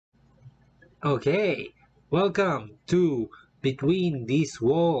Okay, welcome to Between These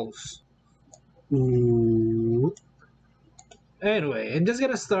Walls. Ooh. Anyway, I'm just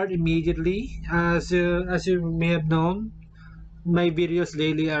gonna start immediately. As you may have known, my videos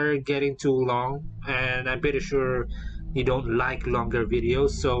lately are getting too long, and I'm pretty sure you don't like longer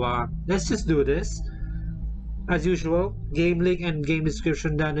videos. So let's just do this. As usual, game link and game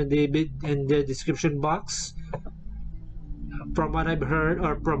description down in the description box. From what I've heard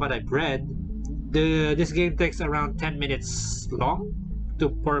or from what I've read, this game takes around 10 minutes long to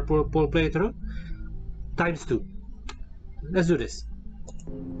for full playthrough times 2. Let's do this.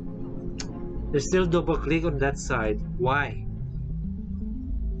 There's still double click on that side. Why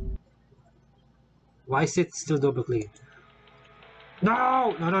is it still double click?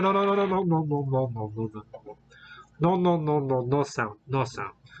 No! No, no, no, no, no, no, no, no, no, no, no, no, no. No, no, no, no, no sound, no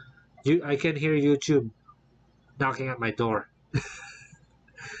sound. I can hear YouTube knocking at my door.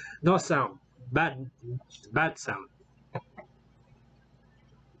 No sound. Bad sound.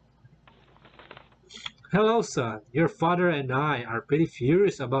 Hello, son. Your father and I are pretty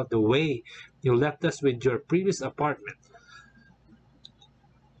furious about the way you left us with your previous apartment.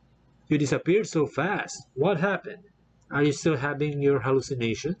 You disappeared so fast. What happened? Are you still having your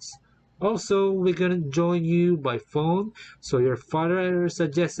hallucinations? Also, we're gonna join you by phone, so your father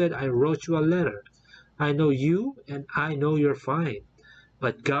suggested I wrote you a letter. I know you, and I know you're fine.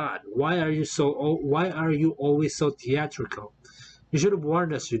 But God, why are you always so theatrical? You should have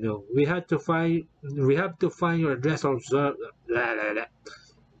warned us, you know. We have to find your address also. Blah, blah, blah.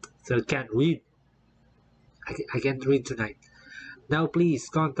 So I can't read. I can't read tonight. Now please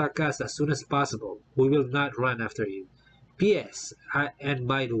contact us as soon as possible. We will not run after you. P.S. And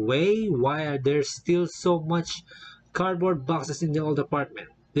by the way, why are there still so much cardboard boxes in the old apartment?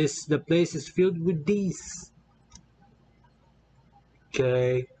 The place is filled with these.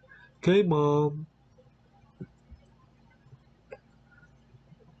 Okay. Okay, Mom.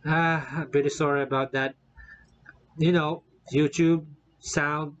 I'm pretty sorry about that. You know, YouTube,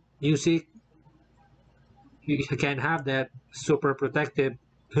 sound, music, you can't have that. Super protective.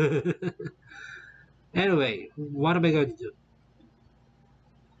 Anyway, what am I going to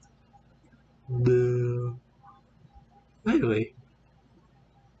do? Anyway,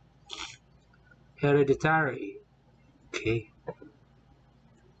 hereditary. Okay.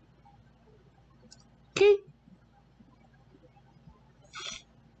 Okay.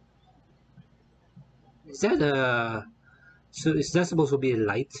 Is that so is that supposed to be a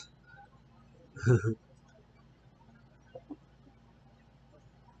light?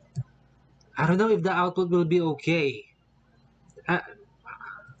 I don't know if the output will be okay. Uh,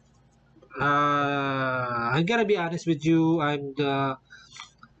 I'm gonna be honest with you.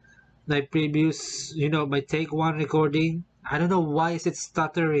 My previous, my take one recording. I don't know why is it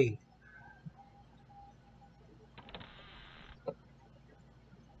stuttering.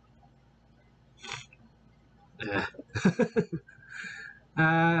 Uh,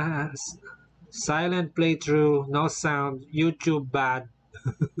 uh, Silent playthrough, no sound, YouTube bad.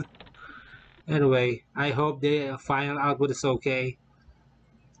 Anyway, I hope the final output is okay.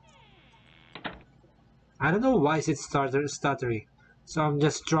 I don't know why is it stuttering. So I'm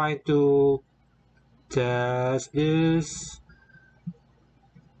just trying to test this.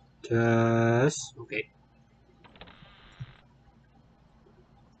 Test. Okay.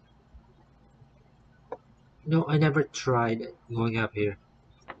 No, I never tried going up here.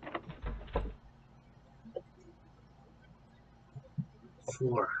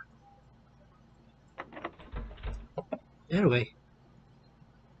 4. Anyway,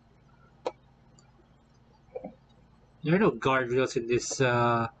 there are no guardrails in this,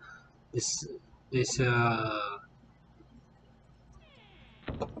 this,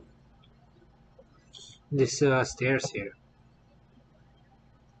 stairs here.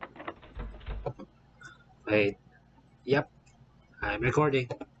 Wait. Yep, I'm recording.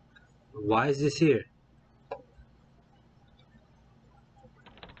 Why is this here?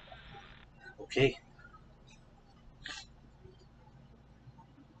 Okay.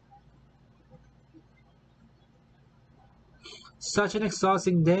 Such an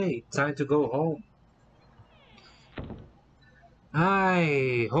exhausting day. Time to go home.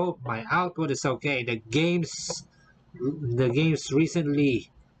 I hope my output is okay. The games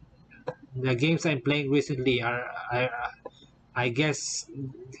I'm playing recently I guess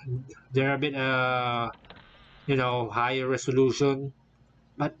they're a bit higher resolution,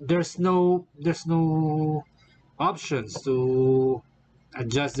 but there's no options to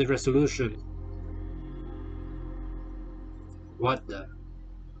adjust the resolution. What the?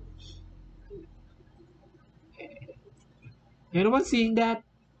 Anyone seeing that?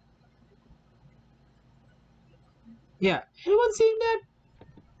 Yeah, anyone seeing that?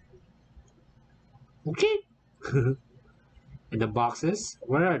 Okay. And the boxes,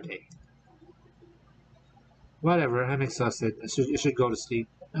 where are they? Whatever, I'm exhausted. I should go to sleep.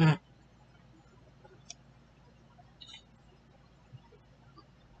 Eh,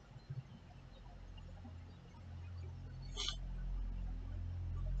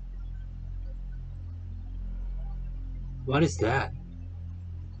 what is that?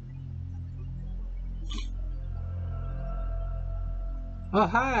 Oh,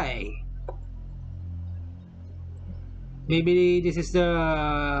 hi. Maybe this is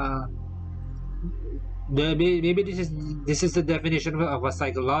maybe this is the definition of a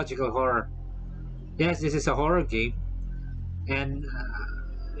psychological horror. Yes, this is a horror game, and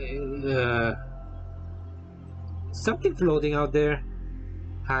something floating out there.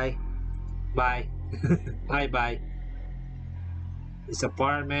 Hi, bye, hi, bye. This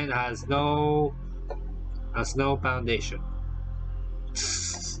apartment has no foundation.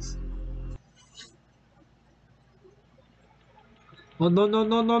 Oh no no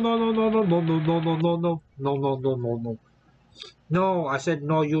no no no no no no no no no no no no no no no no no. No, I said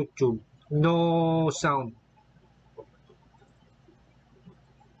no YouTube. No sound.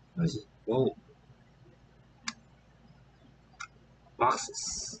 Whoa,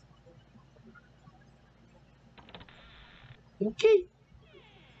 boxes. Okay.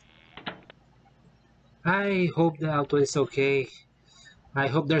 I hope the output is okay. I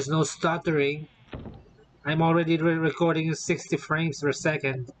hope there's no stuttering. I'm already recording in 60 frames per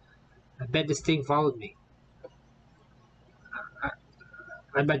second. I bet this thing followed me. I,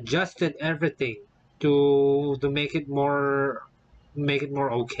 I've adjusted everything to make it more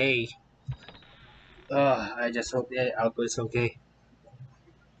okay. I just hope the output is okay.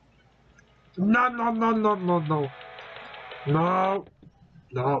 No no no no no no no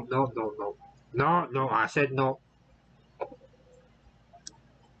no no no no no no. I said no.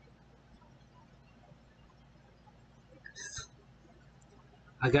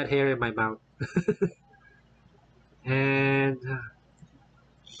 I got hair in my mouth and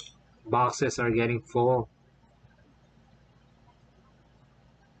boxes are getting full.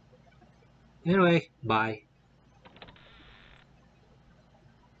 Anyway, bye.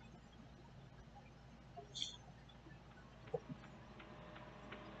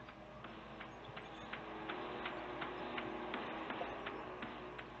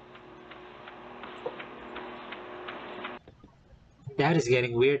 That is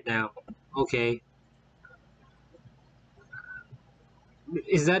getting weird now. Okay.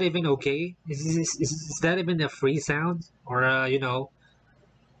 Is that even okay? Is that even a free sound? Or,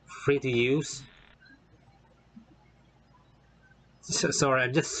 free to use? Sorry,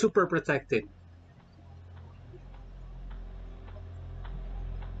 I'm just super protected.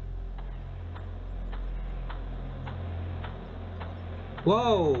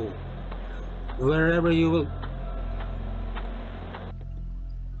 Whoa! Wherever you will,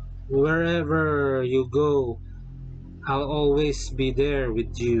 wherever you go, I'll always be there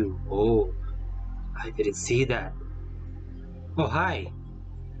with you. Oh, I didn't see that. Oh, hi.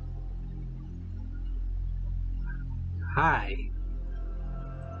 Hi.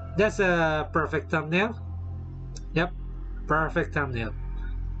 That's a perfect thumbnail. Yep, perfect thumbnail.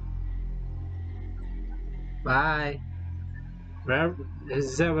 Bye. Wherever,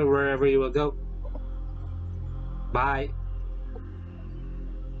 is that wherever you will go? Bye.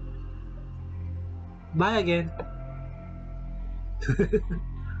 Bye again.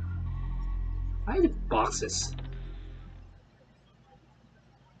 I need boxes.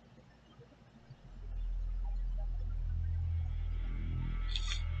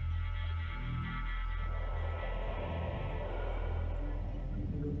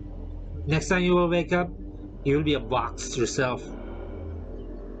 Next time you will wake up, you'll be a box yourself.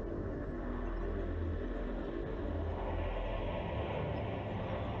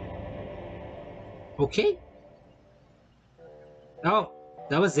 Okay? Oh,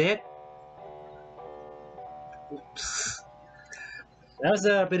 that was it? That was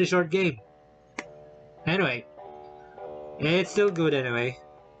a pretty short game. Anyway, it's still good anyway.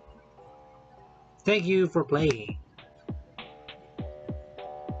 Thank you for playing.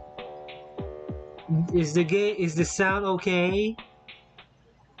 Is the sound okay?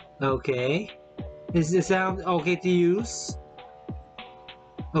 Okay. Is the sound okay to use?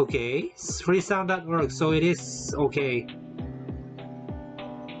 Okay. It's freesound.org, so it is okay.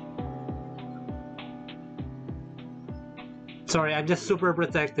 Sorry, I'm just super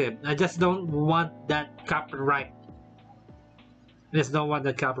protective. I just don't want that copyright. I just don't want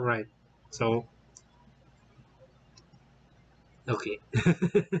that copyright. So, okay.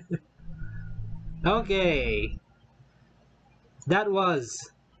 Okay. That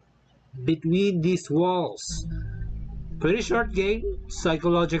was Between These Walls. Pretty short game,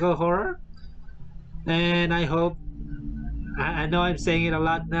 psychological horror, and I know I'm saying it a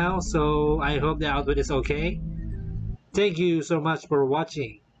lot now, so I hope the output is okay. Thank you so much for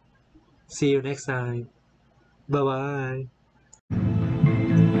watching. See you next time. Bye bye.